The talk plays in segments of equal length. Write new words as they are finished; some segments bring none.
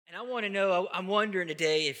I want to know, I'm wondering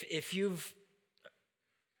today if you've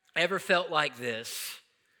ever felt like this,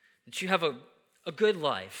 that you have a good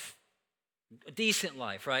life, a decent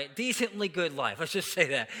life, right? Decently good life, let's just say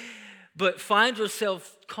that. But find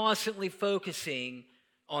yourself constantly focusing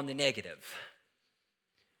on the negative.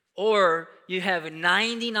 Or you have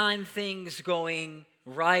 99 things going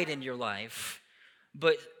right in your life,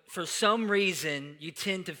 but for some reason you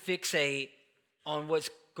tend to fixate on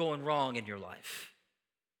what's going wrong in your life.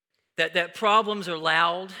 That problems are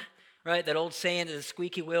loud, right? That old saying, the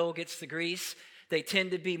squeaky wheel gets the grease. They tend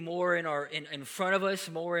to be more in front of us,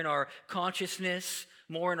 more in our consciousness,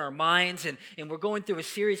 more in our minds. And we're going through a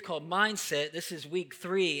series called Mindset. This is week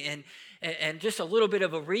 3. And just a little bit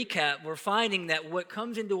of a recap, we're finding that what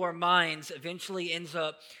comes into our minds eventually ends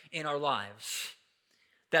up in our lives.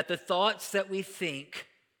 That the thoughts that we think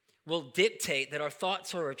will dictate that our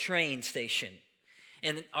thoughts are a train station.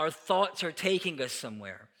 And our thoughts are taking us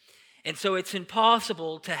somewhere. And so it's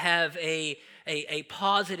impossible to have a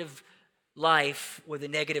positive life with a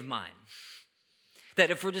negative mind. That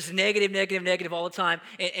if we're just negative all the time,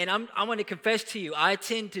 and I'm going to confess to you, I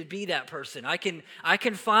tend to be that person. I can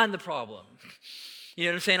find the problem. You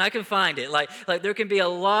know what I'm saying? I can find it. Like there can be a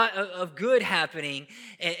lot of good happening,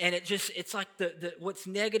 and it's like the what's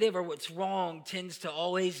negative or what's wrong tends to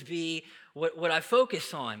always be what I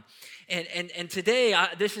focus on. And today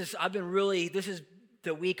this is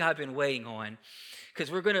the week I've been waiting on, because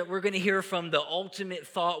we're gonna hear from the ultimate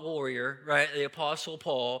thought warrior, right? The Apostle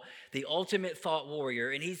Paul, the ultimate thought warrior,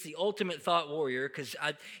 and he's the ultimate thought warrior because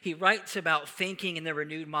he writes about thinking in the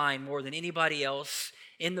renewed mind more than anybody else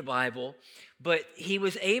in the Bible. But he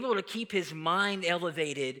was able to keep his mind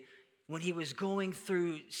elevated when he was going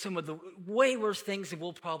through some of the way worse things that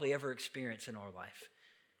we'll probably ever experience in our life.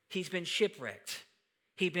 He's been shipwrecked.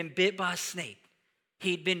 He'd been bit by a snake.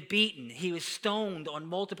 He'd been beaten. He was stoned on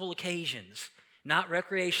multiple occasions, not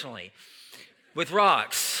recreationally, with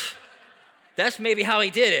rocks. That's maybe how he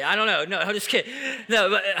did it. I don't know. No, I'm just kidding. No,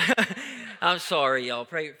 but I'm sorry, y'all.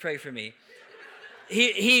 Pray for me.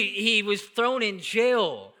 He was thrown in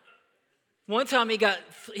jail. One time he got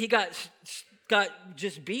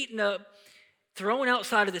just beaten up, thrown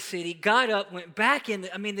outside of the city, got up, went back in.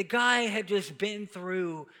 The guy had just been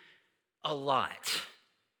through a lot.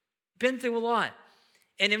 Been through a lot.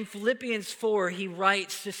 And in Philippians 4, he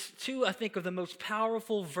writes just two, I think, of the most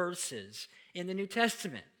powerful verses in the New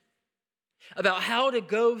Testament about how to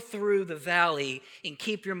go through the valley and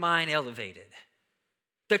keep your mind elevated.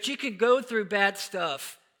 That you can go through bad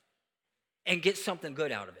stuff and get something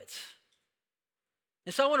good out of it.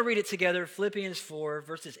 And so I want to read it together, Philippians 4,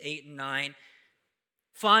 verses 8 and 9.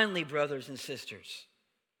 Finally, brothers and sisters,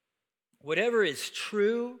 whatever is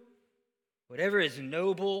true, whatever is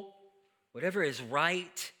noble, whatever is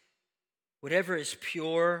right, whatever is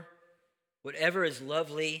pure, whatever is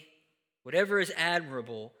lovely, whatever is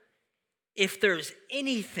admirable, if there's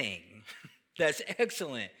anything that's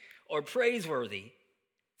excellent or praiseworthy,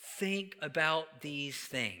 think about these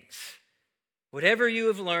things. Whatever you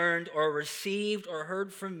have learned or received or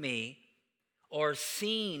heard from me or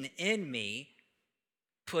seen in me,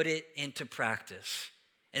 put it into practice.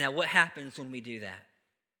 And now what happens when we do that?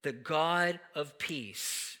 The God of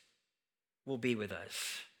peace will be with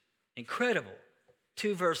us. Incredible.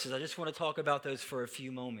 2 verses. I just want to talk about those for a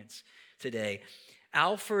few moments today.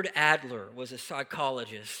 Alfred Adler was a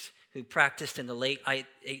psychologist who practiced in the late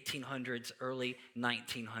 1800s, early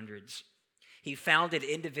 1900s. He founded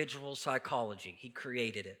individual psychology. He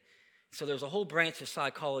created it. So there's a whole branch of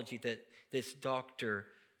psychology that this doctor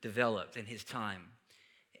developed in his time.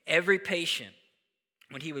 Every patient,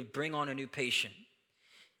 when he would bring on a new patient,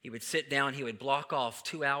 he would sit down, he would block off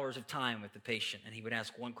 2 hours of time with the patient, and he would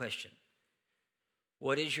ask one question.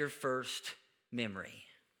 What is your first memory?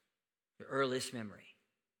 Your earliest memory?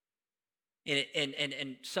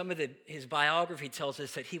 And some of his biography tells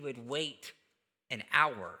us that he would wait an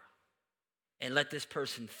hour and let this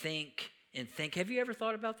person think and think. Have you ever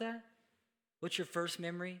thought about that? What's your first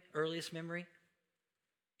memory, earliest memory?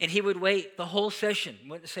 And he would wait the whole session,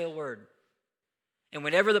 wouldn't say a word. And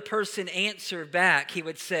whenever the person answered back, he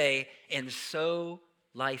would say, and so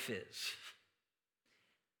life is.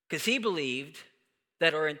 Because he believed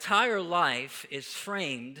that our entire life is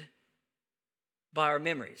framed by our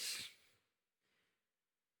memories.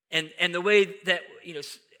 And the way that,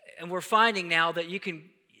 and we're finding now that you can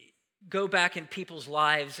go back in people's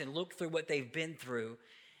lives and look through what they've been through,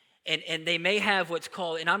 and they may have what's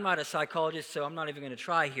called, and I'm not a psychologist, so I'm not even going to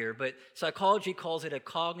try here, but psychology calls it a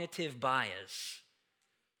cognitive bias.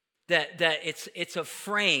 That it's a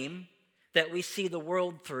frame that we see the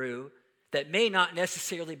world through that may not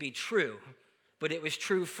necessarily be true, but it was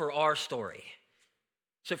true for our story.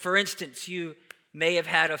 So for instance, you may have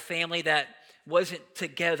had a family that wasn't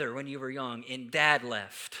together when you were young and dad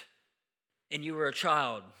left and you were a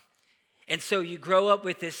child. And so you grow up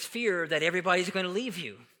with this fear that everybody's going to leave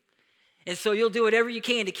you. And so you'll do whatever you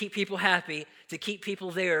can to keep people happy, to keep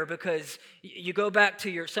people there, because you go back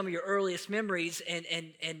to some of your earliest memories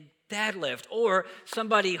and dad left, or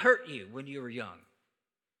somebody hurt you when you were young.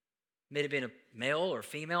 May have been a male or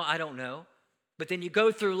female, I don't know. But then you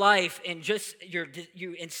go through life and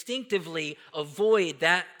you instinctively avoid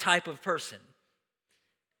that type of person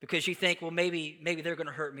because you think, well, maybe they're going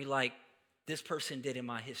to hurt me like this person did in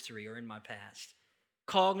my history or in my past.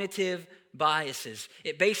 Cognitive biases.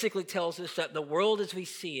 It basically tells us that the world as we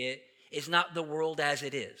see it is not the world as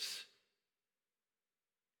it is.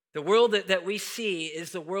 The world that we see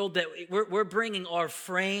is the world that we're bringing our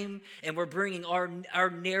frame and we're bringing our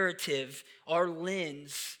narrative, our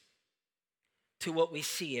lens to what we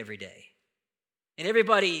see every day. And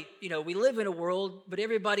everybody, we live in a world, but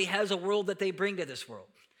everybody has a world that they bring to this world.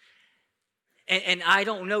 And I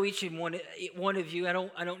don't know each and one of you. I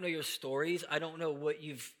don't know your stories. I don't know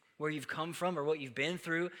where you've come from or what you've been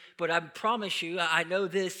through. But I promise you, I know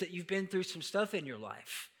this, that you've been through some stuff in your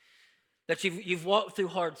life. That you've walked through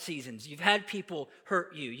hard seasons. You've had people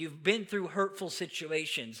hurt you. You've been through hurtful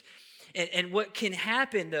situations. And what can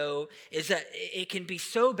happen, though, is that it can be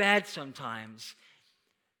so bad sometimes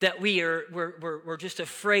that we're just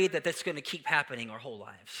afraid that that's going to keep happening our whole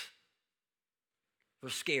lives. We're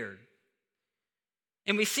scared.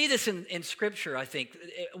 And we see this in Scripture, I think.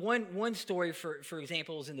 One story, for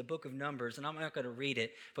example, is in the book of Numbers, and I'm not going to read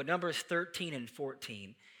it, but Numbers 13 and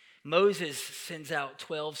 14. Moses sends out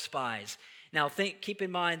 12 spies. Now, keep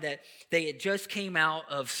in mind that they had just came out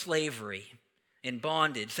of slavery and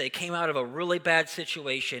bondage. They came out of a really bad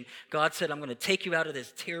situation. God said, I'm going to take you out of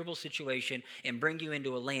this terrible situation and bring you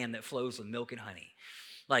into a land that flows with milk and honey.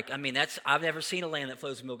 I've never seen a land that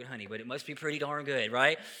flows with milk and honey, but it must be pretty darn good,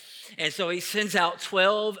 right? And so he sends out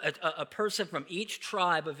 12, a person from each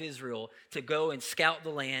tribe of Israel to go and scout the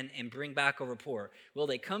land and bring back a report. Well,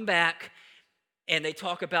 they come back and they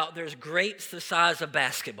talk about there's grapes the size of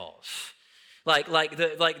basketballs.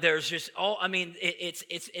 There's just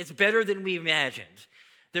it's better than we imagined.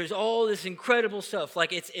 There's all this incredible stuff.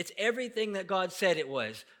 It's everything that God said it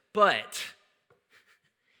was. But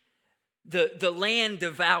the land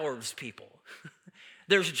devours people.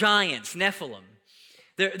 There's giants, Nephilim.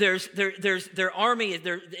 Their army,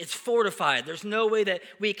 it's fortified. There's no way that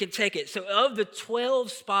we can take it. So of the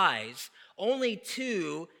 12 spies, only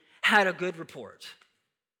 2 had a good report.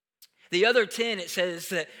 The other 10, it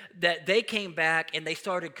says that they came back and they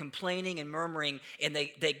started complaining and murmuring, and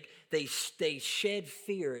they shed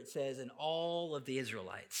fear, it says, in all of the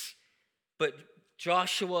Israelites. But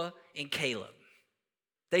Joshua and Caleb,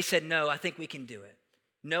 they said, no, I think we can do it.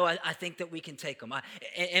 No, I think that we can take them.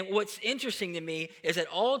 And what's interesting to me is that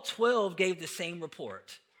all 12 gave the same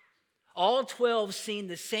report. All 12 seen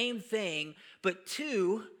the same thing, but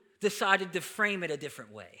 2 decided to frame it a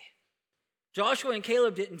different way. Joshua and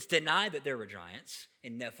Caleb didn't deny that there were giants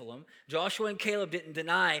in Nephilim. Joshua and Caleb didn't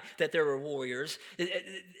deny that there were warriors.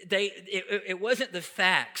 It wasn't the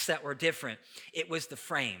facts that were different. It was the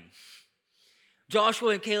frame. Joshua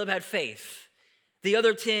and Caleb had faith. The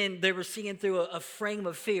other 10, they were seeing through a frame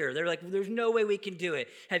of fear. They're like, there's no way we can do it.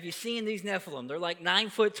 Have you seen these Nephilim? They're like 9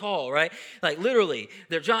 foot tall, right? Like literally,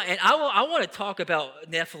 they're giant. And I want to talk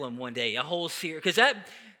about Nephilim one day, a whole series, because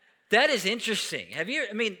that is interesting.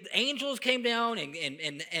 Angels came down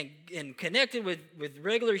and connected with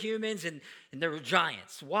regular humans, and there were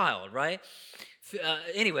giants. Wild, right?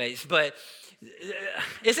 But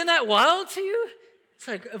isn't that wild to you? It's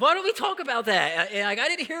like, why don't we talk about that? I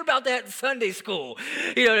didn't hear about that in Sunday school.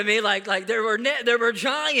 You know what I mean? Like there were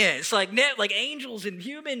giants, like angels and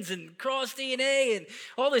humans and cross DNA and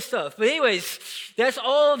all this stuff. But anyways, that's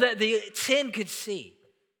all that the 10 could see.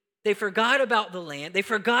 They forgot about the land. They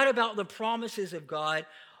forgot about the promises of God.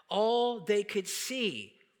 All they could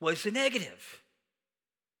see was the negative.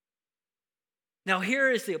 Now here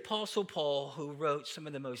is the Apostle Paul, who wrote some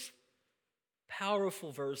of the most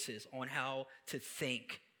powerful verses on how to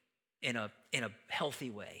think in a healthy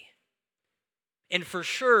way. And for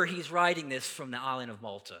sure, he's writing this from the island of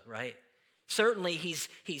Malta, right? Certainly, he's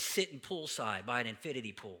sitting poolside by an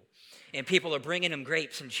infinity pool. And people are bringing him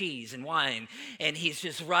grapes and cheese and wine. And he's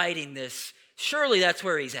just writing this. Surely that's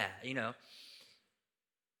where he's at,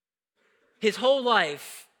 His whole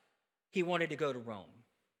life, he wanted to go to Rome,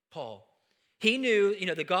 Paul. He knew,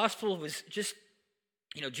 the gospel was just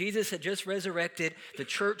Jesus had just resurrected. The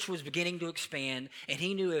church was beginning to expand, and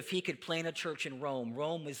he knew if he could plant a church in Rome,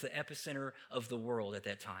 Rome was the epicenter of the world at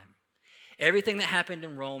that time. Everything that happened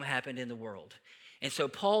in Rome happened in the world. And so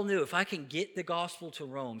Paul knew if I can get the gospel to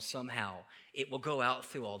Rome somehow, it will go out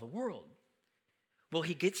through all the world. Well,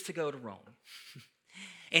 he gets to go to Rome.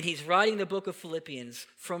 And he's writing the book of Philippians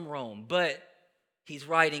from Rome, but he's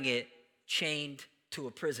writing it chained to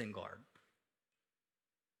a prison guard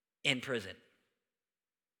in prison.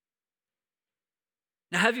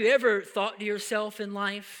 Now, have you ever thought to yourself in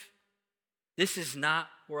life, this is not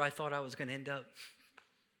where I thought I was going to end up?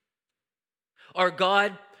 Or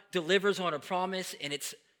God delivers on a promise and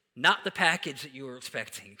it's not the package that you were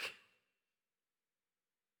expecting.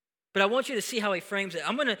 But I want you to see how he frames it.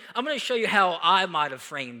 I'm going to show you how I might have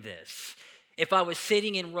framed this. If I was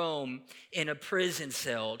sitting in Rome in a prison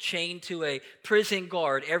cell, chained to a prison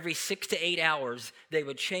guard, every 6 to 8 hours, they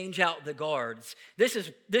would change out the guards.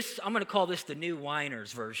 I'm going to call this the new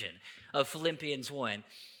Whiners version of Philippians 1.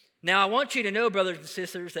 Now, I want you to know, brothers and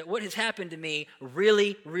sisters, that what has happened to me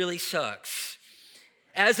really, really sucks.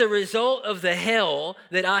 As a result of the hell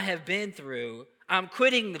that I have been through, I'm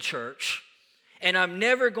quitting the church, and I'm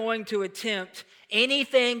never going to attempt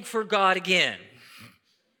anything for God again.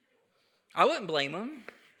 I wouldn't blame him.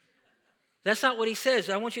 That's not what he says.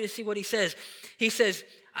 I want you to see what he says. He says,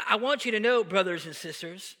 I want you to know, brothers and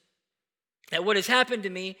sisters, that what has happened to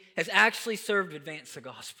me has actually served to advance the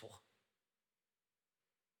gospel.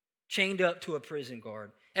 Chained up to a prison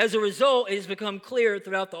guard. As a result, it has become clear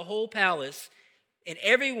throughout the whole palace and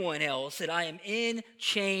everyone else that I am in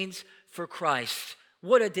chains for Christ.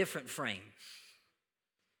 What a different frame.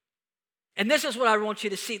 And this is what I want you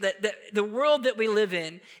to see, that the world that we live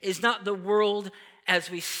in is not the world as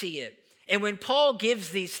we see it. And when Paul gives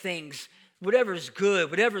these things, whatever is good,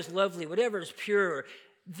 whatever is lovely, whatever is pure,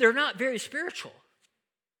 they're not very spiritual.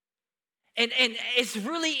 And it's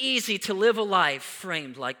really easy to live a life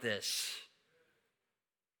framed like this.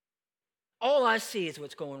 All I see is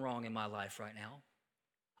what's going wrong in my life right now.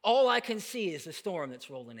 All I can see is the storm that's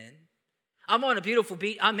rolling in. I'm on a beautiful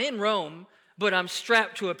beach. I'm in Rome, but I'm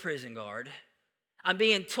strapped to a prison guard. I'm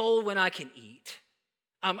being told when I can eat.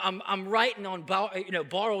 I'm writing on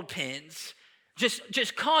borrowed pens,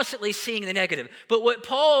 just constantly seeing the negative. But what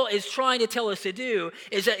Paul is trying to tell us to do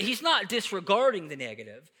is that he's not disregarding the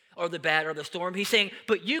negative or the bad or the storm. He's saying,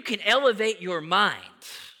 but you can elevate your mind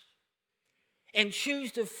and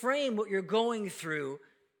choose to frame what you're going through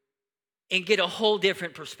and get a whole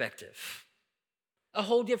different perspective. A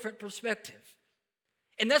whole different perspective.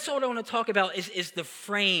 And that's what I want to talk about is the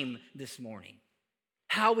frame this morning.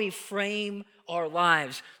 How we frame our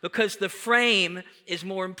lives. Because the frame is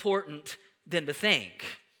more important than the thing.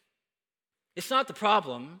 It's not the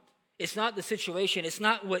problem. It's not the situation. It's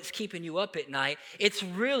not what's keeping you up at night. It's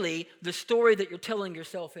really the story that you're telling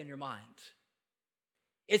yourself in your mind.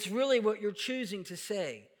 It's really what you're choosing to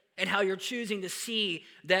say and how you're choosing to see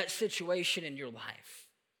that situation in your life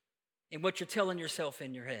and what you're telling yourself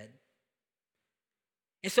in your head.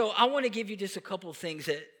 And so I want to give you just a couple of things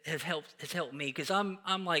that has helped me, because I'm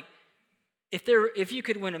like, if you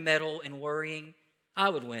could win a medal in worrying, I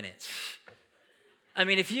would win it. I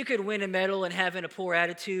mean, if you could win a medal in having a poor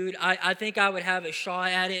attitude, I think I would have a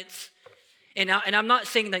shot at it. And I'm not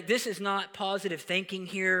saying that this is not positive thinking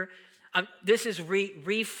here. This is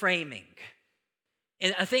reframing.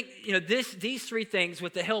 And I think, these three things,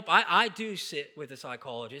 with the help, I do sit with a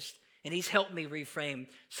psychologist, and he's helped me reframe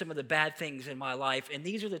some of the bad things in my life. And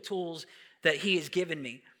these are the tools that he has given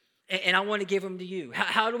me. And I want to give them to you.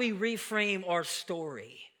 How do we reframe our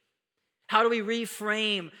story? How do we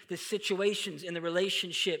reframe the situations and the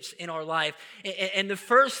relationships in our life? And the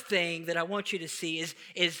first thing that I want you to see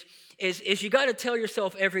is you got to tell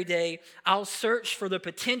yourself every day, I'll search for the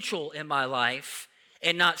potential in my life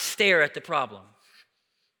and not stare at the problem.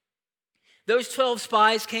 Those 12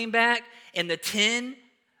 spies came back, and the 10,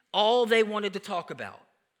 all they wanted to talk about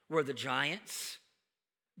were the giants,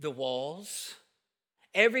 the walls,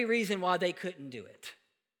 every reason why they couldn't do it.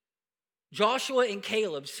 Joshua and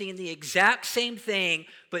Caleb seeing the exact same thing,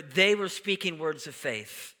 but they were speaking words of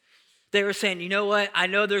faith. They were saying, you know what? I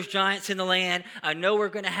know there's giants in the land. I know we're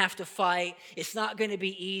going to have to fight. It's not going to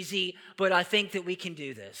be easy, but I think that we can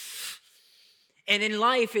do this. And in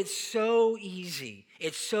life, it's so easy.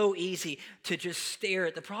 It's so easy to just stare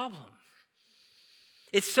at the problem.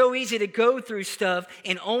 It's so easy to go through stuff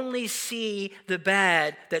and only see the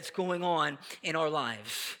bad that's going on in our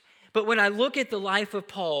lives. But when I look at the life of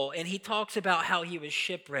Paul, and he talks about how he was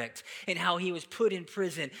shipwrecked and how he was put in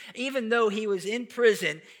prison, even though he was in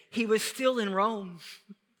prison, he was still in Rome.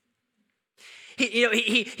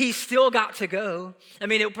 He still got to go. I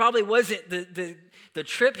mean, it probably wasn't the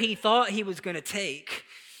trip he thought he was going to take.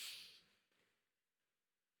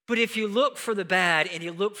 But if you look for the bad and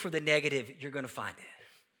you look for the negative, you're going to find it.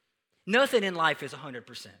 Nothing in life is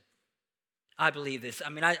 100%. I believe this. I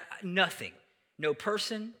mean, nothing. No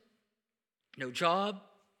person, no job,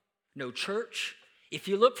 no church. If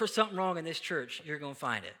you look for something wrong in this church, you're going to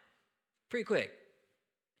find it pretty quick.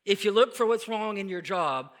 If you look for what's wrong in your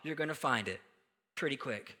job, you're going to find it pretty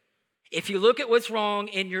quick. If you look at what's wrong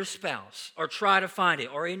in your spouse or try to find it,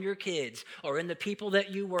 or in your kids, or in the people that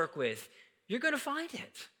you work with, you're going to find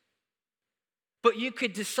it. But you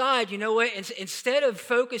could decide, you know what, instead of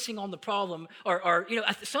focusing on the problem, or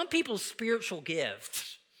some people's spiritual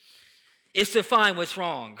gift is to find what's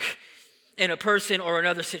wrong in a person or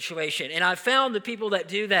another situation. And I've found the people that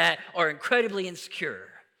do that are incredibly insecure.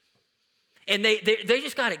 And they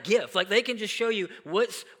just got a gift. Like, they can just show you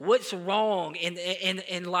what's wrong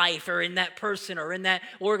in life, or in that person, or in that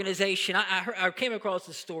organization. I came across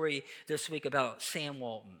a story this week about Sam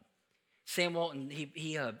Walton. Sam Walton,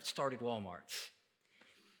 he started Walmart's.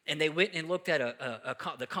 And they went and looked at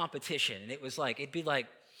the competition. And it'd be like,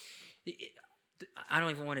 I don't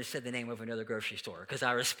even want to say the name of another grocery store because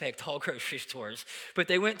I respect all grocery stores. But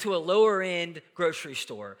they went to a lower end grocery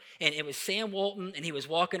store, and it was Sam Walton, and he was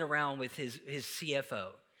walking around with his CFO.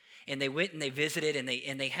 And they went and they visited, and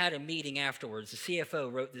they had a meeting afterwards. The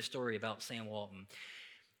CFO wrote this story about Sam Walton.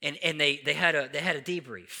 And they had a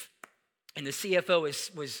debrief. And the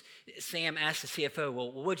CFO Sam asked the CFO,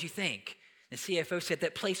 well, what'd you think? The CFO said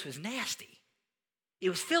that place was nasty. It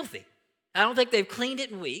was filthy. I don't think they've cleaned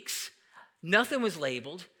it in weeks. Nothing was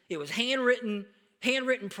labeled. It was handwritten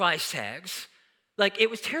price tags. Like, it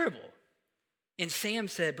was terrible. And Sam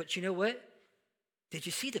said, but you know what? Did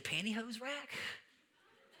you see the pantyhose rack?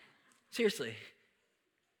 Seriously.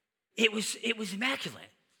 It was immaculate.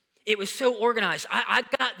 It was so organized. I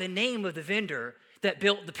got the name of the vendor that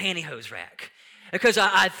built the pantyhose rack. Because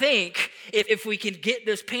I think if we can get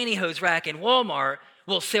this pantyhose rack in Walmart,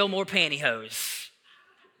 we'll sell more pantyhose.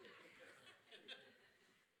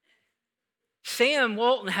 Sam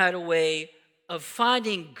Walton had a way of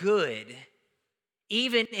finding good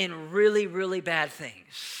even in really, really bad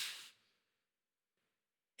things.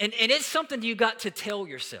 And it's something you got to tell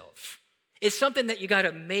yourself. It's something that you got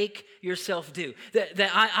to make yourself do.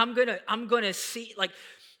 I'm gonna see, like,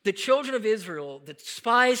 the children of Israel, the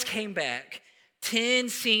spies came back. 10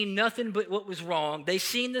 seen nothing but what was wrong. They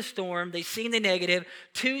seen the storm. They seen the negative.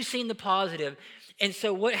 2 seen the positive. And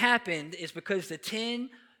so what happened is, because the 10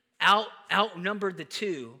 outnumbered the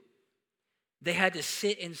 2, they had to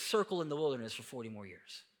sit and circle in the wilderness for 40 more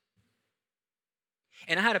years.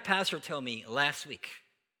 And I had a pastor tell me last week,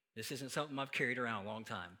 this isn't something I've carried around a long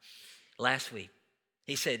time, last week,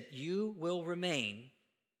 he said, you will remain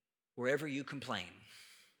wherever you complain.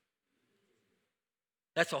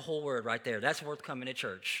 That's a whole word right there. That's worth coming to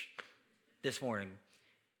church this morning.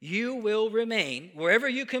 You will remain. Wherever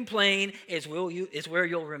you complain is where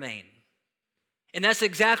you'll remain. And that's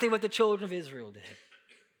exactly what the children of Israel did.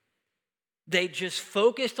 They just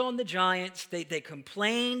focused on the giants. They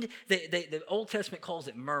complained. The Old Testament calls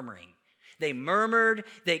it murmuring. They murmured.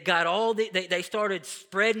 They started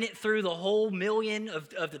spreading it through the whole million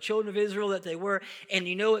of the children of Israel that they were. And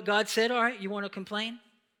you know what God said? All right, you want to complain?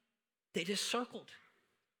 They just circled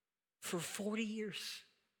for 40 years.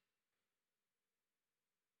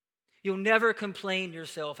 You'll never complain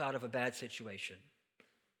yourself out of a bad situation.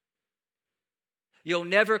 You'll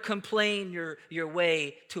never complain your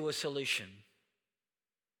way to a solution.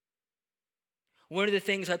 One of the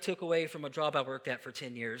things I took away from a job I worked at for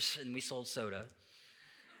 10 years, and we sold soda.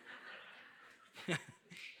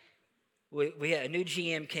 we had a new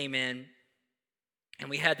GM came in, and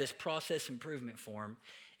we had this process improvement form.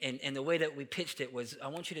 And the way that we pitched it was, I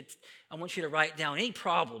want you to write down any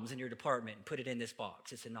problems in your department and put it in this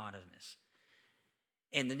box. It's anonymous.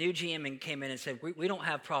 And the new GM came in and said, we don't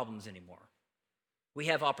have problems anymore. We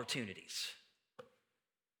have opportunities.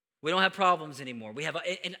 We don't have problems anymore.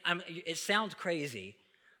 It sounds crazy,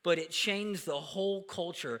 but it changed the whole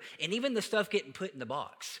culture, and even the stuff getting put in the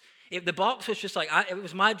box. If the box was just like, it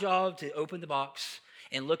was my job to open the box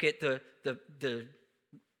and look at the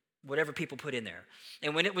whatever people put in there.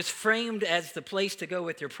 And when it was framed as the place to go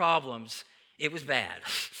with your problems, it was bad.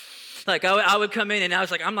 Like, I would come in and I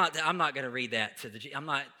was like, I'm not going to read that to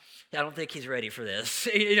I don't think he's ready for this.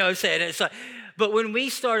 You know what I'm saying? It's like, but when we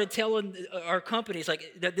started telling our companies,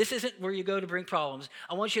 like, this isn't where you go to bring problems.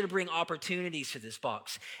 I want you to bring opportunities to this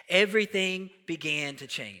box. Everything began to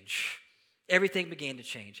change. Everything began to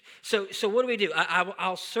change. So what do?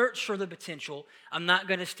 I'll search for the potential. I'm not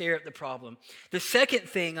going to stare at the problem. The second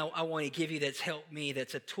thing I want to give you that's helped me,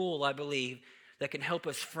 that's a tool, I believe, that can help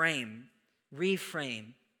us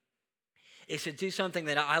reframe, is to do something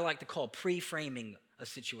that I like to call pre-framing a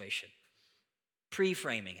situation.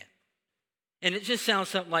 Pre-framing it. And it just sounds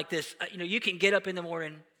something like this. You can get up in the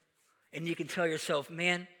morning and you can tell yourself,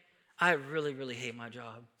 man, I really, really hate my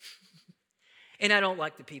job. And I don't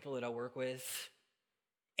like the people that I work with.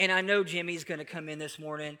 And I know Jimmy's going to come in this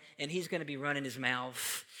morning and he's going to be running his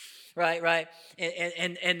mouth. Right.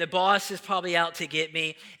 And the boss is probably out to get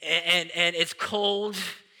me. And it's cold.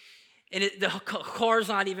 And the car's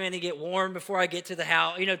not even going to get warm before I get to the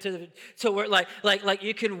house. To where like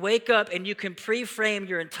you can wake up and you can pre-frame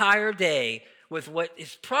your entire day with what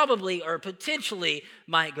is probably or potentially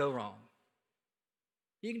might go wrong.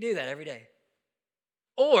 You can do that every day.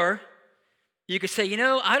 Or you could say,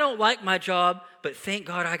 I don't like my job, but thank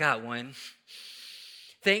God I got one.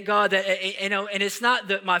 Thank God that, and it's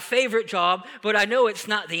not my favorite job, but I know it's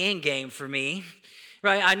not the end game for me,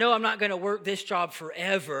 right? I know I'm not going to work this job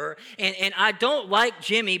forever, and I don't like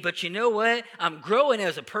Jimmy, but you know what? I'm growing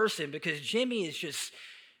as a person because Jimmy is just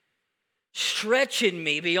stretching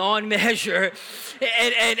me beyond measure,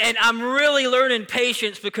 and I'm really learning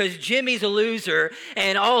patience because Jimmy's a loser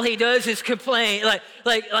and all he does is complain. Like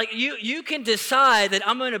you can decide that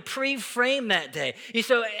I'm going to pre-frame that day.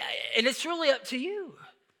 And it's really up to you.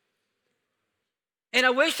 And I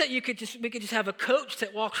wish that we could just have a coach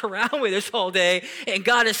that walked around with us all day and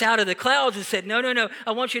got us out of the clouds and said, no,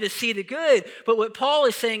 I want you to see the good. But what Paul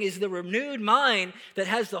is saying is the renewed mind that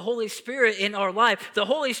has the Holy Spirit in our life. The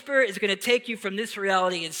Holy Spirit is going to take you from this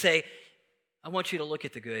reality and say, I want you to look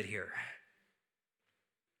at the good here.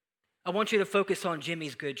 I want you to focus on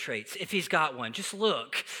Jimmy's good traits. If he's got one, just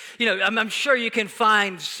look. I'm sure you can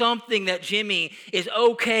find something that Jimmy is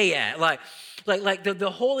okay at. Like the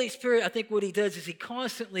Holy Spirit, I think what he does is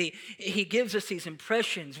he gives us these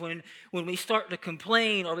impressions when we start to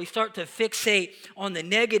complain or we start to fixate on the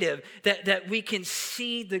negative, that we can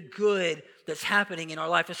see the good that's happening in our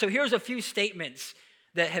life. And so here's a few statements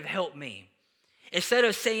that have helped me. Instead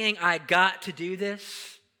of saying, I got to do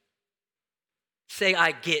this, say,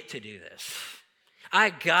 I get to do this. I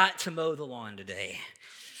got to mow the lawn today.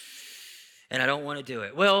 And I don't want to do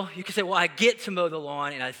it. Well, you can say, I get to mow the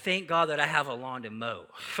lawn, and I thank God that I have a lawn to mow,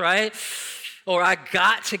 right? Or I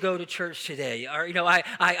got to go to church today. Or,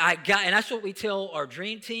 I got, and that's what we tell our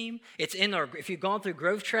dream team. It's if you've gone through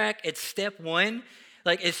Growth Track, it's step one.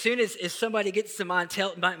 Like as soon as somebody gets the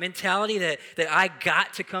mentality that I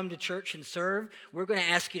got to come to church and serve, we're going to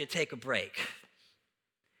ask you to take a break.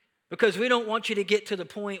 Because we don't want you to get to the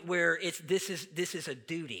point where this is a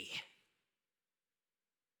duty.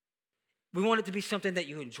 We want it to be something that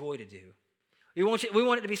you enjoy to do. We want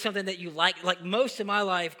it to be something that you like. Like most of my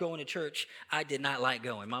life going to church, I did not like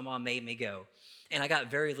going. My mom made me go, and I got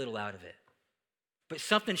very little out of it. But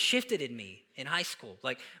something shifted in me in high school.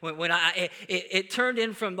 Like when it turned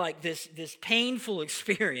in from like this painful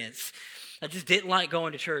experience. I just didn't like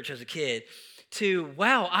going to church as a kid. To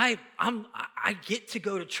wow, I get to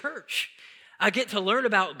go to church. I get to learn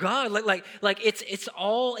about God. Like it's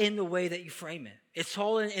all in the way that you frame it. It's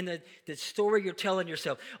all in the story you're telling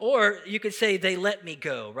yourself. Or you could say, they let me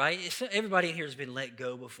go, right? Everybody in here has been let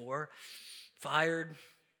go before. Fired.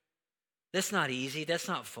 That's not easy. That's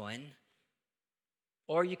not fun.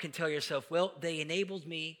 Or you can tell yourself, well, they enabled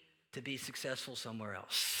me to be successful somewhere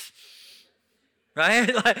else. Right?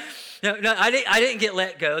 No, I didn't get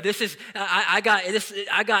let go. I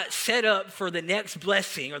got set up for the next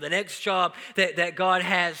blessing or the next job that God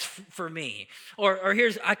has for me. Or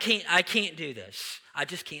I can't do this. I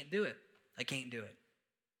just can't do it. I can't do it.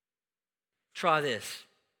 Try this.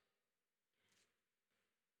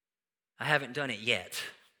 I haven't done it yet.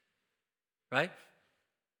 Right?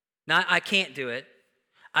 Not I can't do it.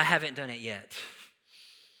 I haven't done it yet.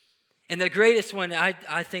 And the greatest one,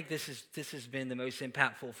 I think this has been the most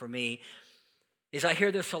impactful for me, is I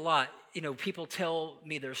hear this a lot. People tell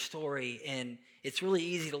me their story, and it's really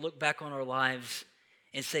easy to look back on our lives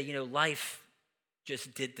and say, life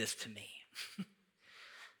just did this to me.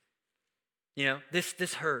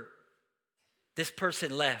 This hurt. This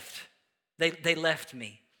person left. They left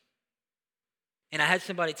me. And I had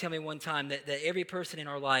somebody tell me one time that every person in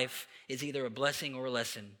our life is either a blessing or a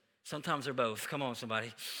lesson. Sometimes they're both. Come on,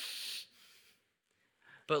 somebody.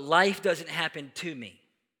 But life doesn't happen to me.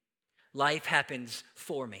 Life happens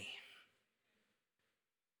for me.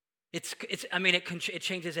 It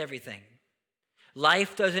changes everything.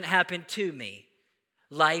 Life doesn't happen to me.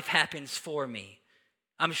 Life happens for me.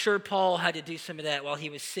 I'm sure Paul had to do some of that while he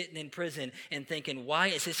was sitting in prison and thinking, why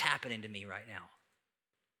is this happening to me right now?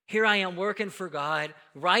 Here I am working for God,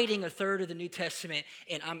 writing a third of the New Testament,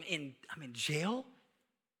 and I'm in jail?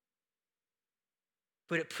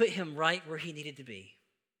 But it put him right where he needed to be.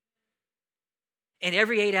 And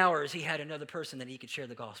every 8 hours, he had another person that he could share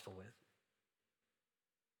the gospel with.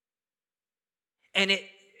 And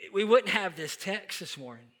we wouldn't have this text this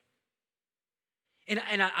morning.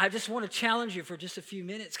 And I just want to challenge you for just a few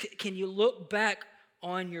minutes. Can you look back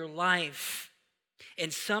on your life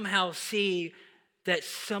and somehow see that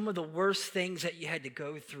some of the worst things that you had to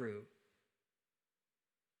go through,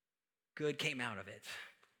 good came out of it?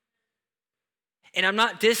 And I'm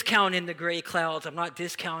not discounting the gray clouds. I'm not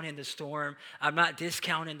discounting the storm. I'm not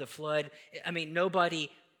discounting the flood. I mean, nobody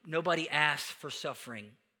asked for suffering.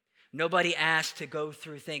 Nobody asked to go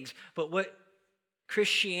through things. But what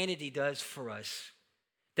Christianity does for us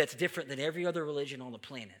that's different than every other religion on the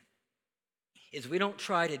planet is we don't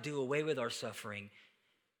try to do away with our suffering.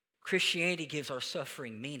 Christianity gives our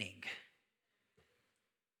suffering meaning.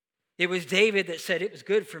 It was David that said, it was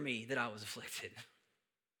good for me that I was afflicted.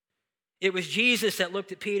 It was Jesus that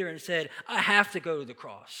looked at Peter and said, I have to go to the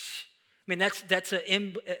cross. I mean, that's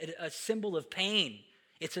a symbol of pain.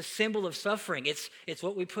 It's a symbol of suffering. It's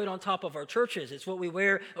what we put on top of our churches. It's what we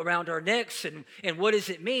wear around our necks. And what does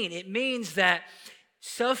it mean? It means that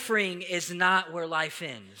suffering is not where life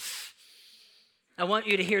ends. I want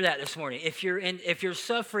you to hear that this morning. If you're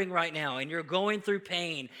suffering right now and you're going through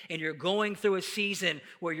pain and you're going through a season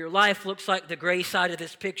where your life looks like the gray side of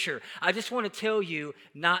this picture, I just want to tell you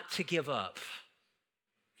not to give up.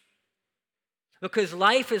 Because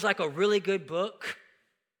life is like a really good book.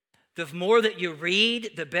 The more that you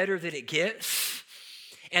read, the better that it gets.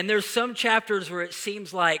 And there's some chapters where it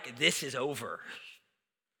seems like this is over.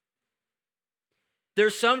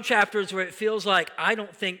 There's some chapters where it feels like I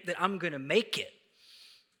don't think that I'm going to make it.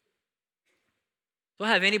 Do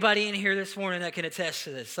I have anybody in here this morning that can attest to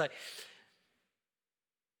this? Like,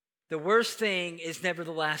 the worst thing is never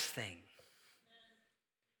the last thing.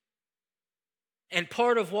 And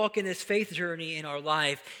part of walking this faith journey in our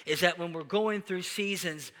life is that when we're going through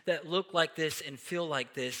seasons that look like this and feel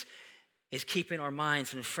like this, is keeping our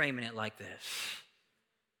minds and framing it like this.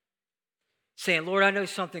 Saying, Lord, I know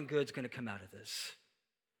something good's going to come out of this.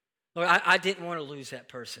 Lord, I didn't want to lose that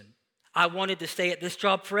person. I wanted to stay at this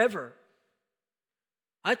job forever.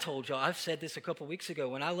 I told y'all, I've said this a couple weeks ago.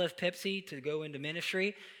 When I left Pepsi to go into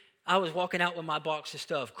ministry, I was walking out with my box of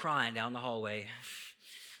stuff, crying down the hallway,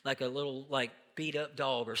 like a little, beat up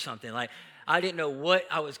dog or something. Like, I didn't know what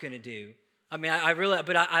I was going to do. I mean,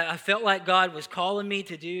 I felt like God was calling me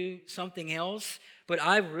to do something else, but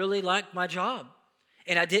I really liked my job.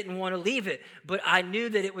 And I didn't want to leave it, but I knew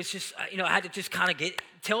that it was just, I had to just kind of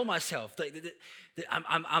tell myself that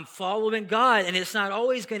I'm following God, and it's not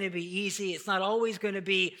always going to be easy. It's not always going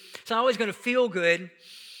to feel good,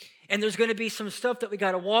 and there's going to be some stuff that we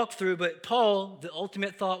got to walk through. But Paul, the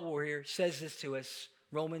ultimate thought warrior, says this to us,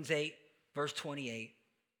 Romans 8, verse 28.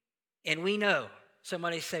 And we know,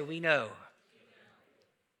 somebody say, we know,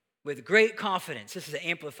 with great confidence, this is the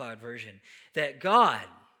amplified version, that God,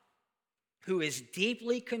 who is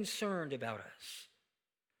deeply concerned about us,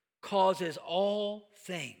 causes all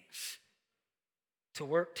things to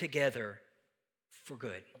work together for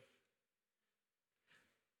good.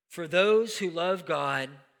 For those who love God,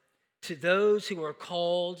 to those who are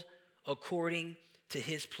called according to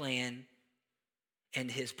his plan and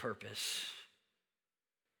his purpose.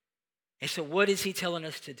 And so what is he telling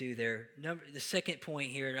us to do there? The second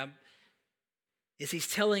point here is he's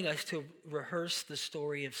telling us to rehearse the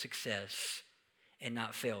story of success and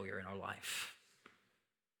not failure in our life.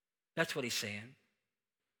 That's what he's saying.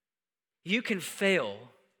 You can fail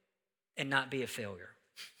and not be a failure.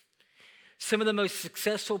 Some of the most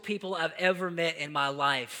successful people I've ever met in my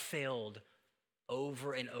life failed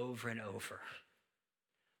over and over and over.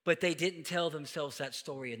 But they didn't tell themselves that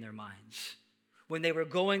story in their minds. When they were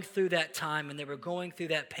going through that time and they were going through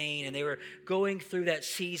that pain and they were going through that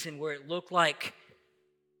season where it looked like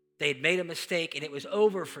they'd made a mistake and it was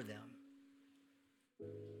over for them,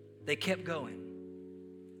 they kept going.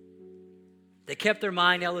 They kept their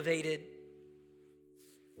mind elevated.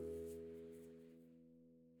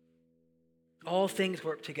 All things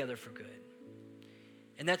work together for good.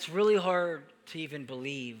 And that's really hard to even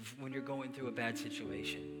believe when you're going through a bad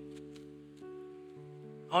situation.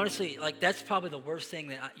 Honestly, that's probably the worst thing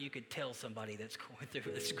that you could tell somebody that's going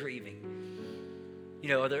through this grieving.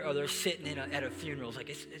 Or they're sitting at a funeral. It's like,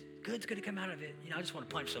 it's good's going to come out of it. I just want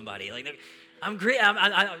to punch somebody.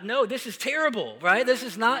 No, this is terrible, right? This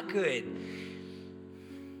is not good.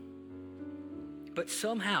 But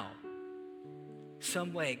somehow,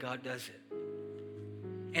 some way, God does it.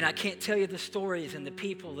 And I can't tell you the stories and the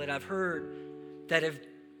people that I've heard that have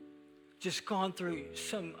just gone through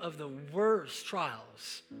some of the worst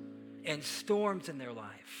trials and storms in their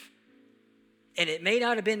life. And it may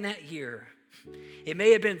not have been that year. It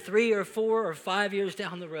may have been 3 or 4 or 5 years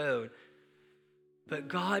down the road. But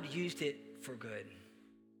God used it for good.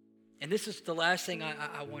 And this is the last thing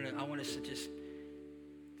I want us to just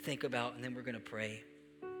think about, and then we're going to pray.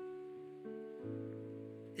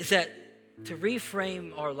 Is that to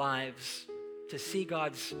reframe our lives, to see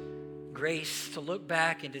God's grace, to look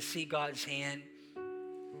back and to see God's hand,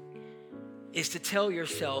 is to tell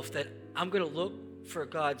yourself that I'm going to look for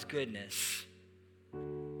God's goodness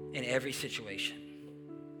in every situation.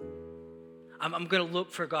 I'm going to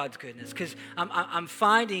look for God's goodness because I'm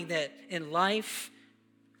finding that in life,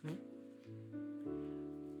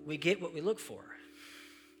 we get what we look for.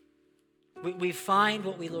 We find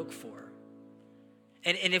what we look for.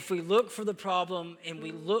 And if we look for the problem and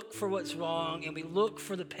we look for what's wrong and we look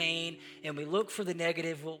for the pain and we look for the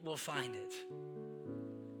negative, we'll find it.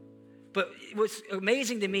 But what's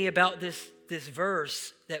amazing to me about this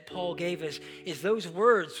verse that Paul gave us is those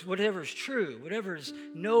words, whatever's true, whatever's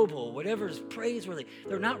noble, whatever's praiseworthy,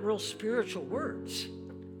 they're not real spiritual words.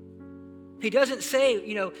 He doesn't say,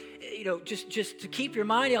 just to keep your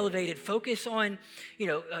mind elevated, focus on,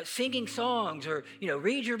 singing songs or,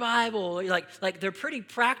 read your Bible. Like they're pretty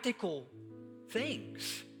practical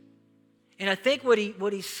things. And I think what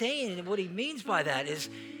he's saying and what he means by that is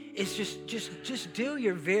just do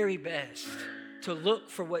your very best to look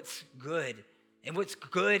for what's good and what's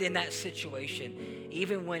good in that situation,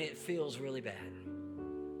 even when it feels really bad.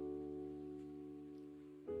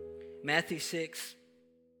 Matthew 6.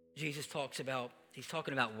 Jesus talking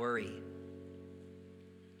about worry. And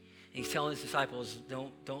he's telling his disciples,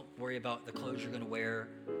 don't worry about the clothes you're going to wear.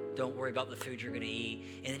 Don't worry about the food you're going to eat.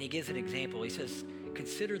 And then he gives an example. He says,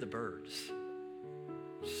 consider the birds.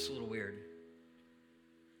 It's just a little weird.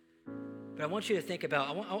 But I want you to think about,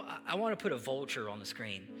 I want to put a vulture on the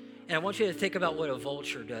screen. And I want you to think about what a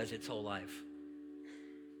vulture does its whole life.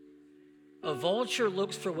 A vulture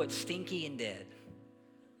looks for what's stinky and dead.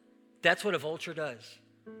 That's what a vulture does.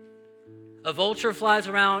 A vulture flies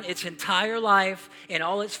around its entire life, and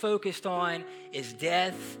all it's focused on is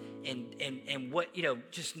death and what,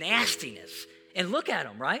 just nastiness. And look at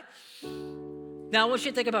them, right? Now, I want you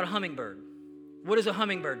to think about a hummingbird. What does a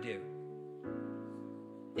hummingbird do?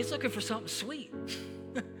 It's looking for something sweet.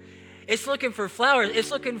 It's looking for flowers. It's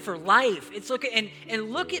looking for life. It's looking,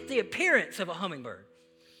 and look at the appearance of a hummingbird.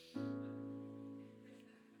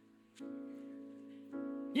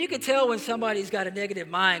 You can tell when somebody's got a negative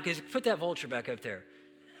mind because put that vulture back up there.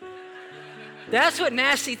 That's what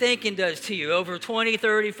nasty thinking does to you over 20,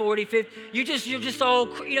 30, 40, 50. You're just all,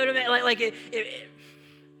 you know what I mean?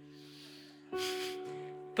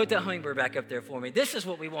 Put that hummingbird back up there for me. This is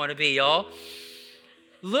what we want to be, y'all.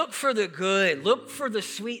 Look for the good. Look for the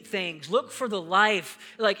sweet things. Look for the life.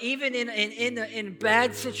 Like even in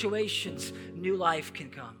bad situations, new life can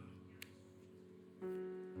come.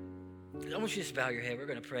 I want you to just bow your head. We're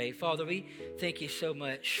going to pray. Father, we thank you so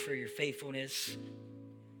much for your faithfulness.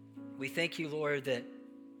 We thank you, Lord, that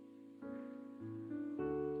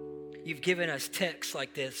you've given us texts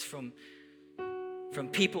like this from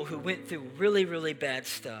people who went through really, really bad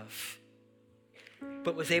stuff,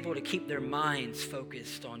 but was able to keep their minds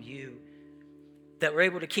focused on you, that were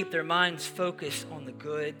able to keep their minds focused on the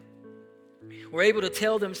good, were able to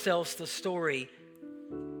tell themselves the story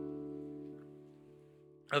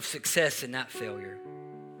of success and not failure.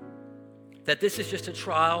 That this is just a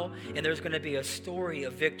trial and there's going to be a story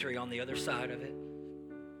of victory on the other side of it.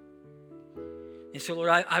 And so, Lord,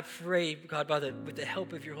 I pray, God, with the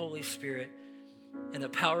help of your Holy Spirit and the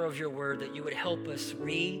power of your word, that you would help us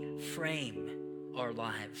reframe our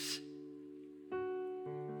lives.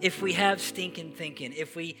 If we have stinking thinking,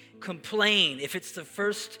 if we complain, if it's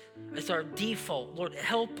our default, Lord,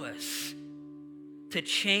 help us to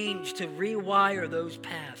change, to rewire those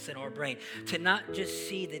paths in our brain, to not just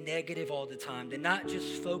see the negative all the time, to not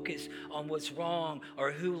just focus on what's wrong or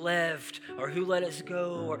who left or who let us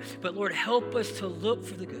go, but Lord, help us to look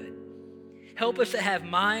for the good. Help us to have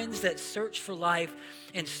minds that search for life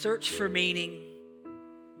and search for meaning.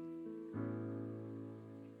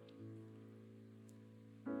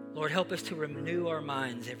 Lord, help us to renew our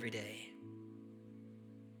minds every day.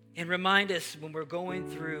 And remind us when we're going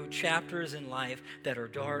through chapters in life that are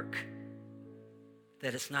dark,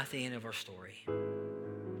 that it's not the end of our story.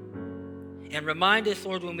 And remind us,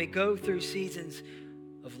 Lord, when we go through seasons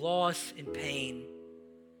of loss and pain,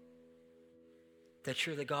 that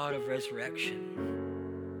you're the God of resurrection,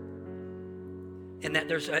 and that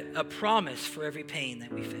there's a promise for every pain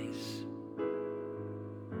that we face.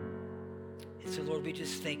 And so, Lord, we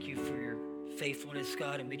just thank you for your faithfulness,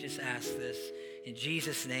 God, and we just ask this in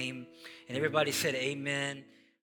Jesus' name. And everybody said amen.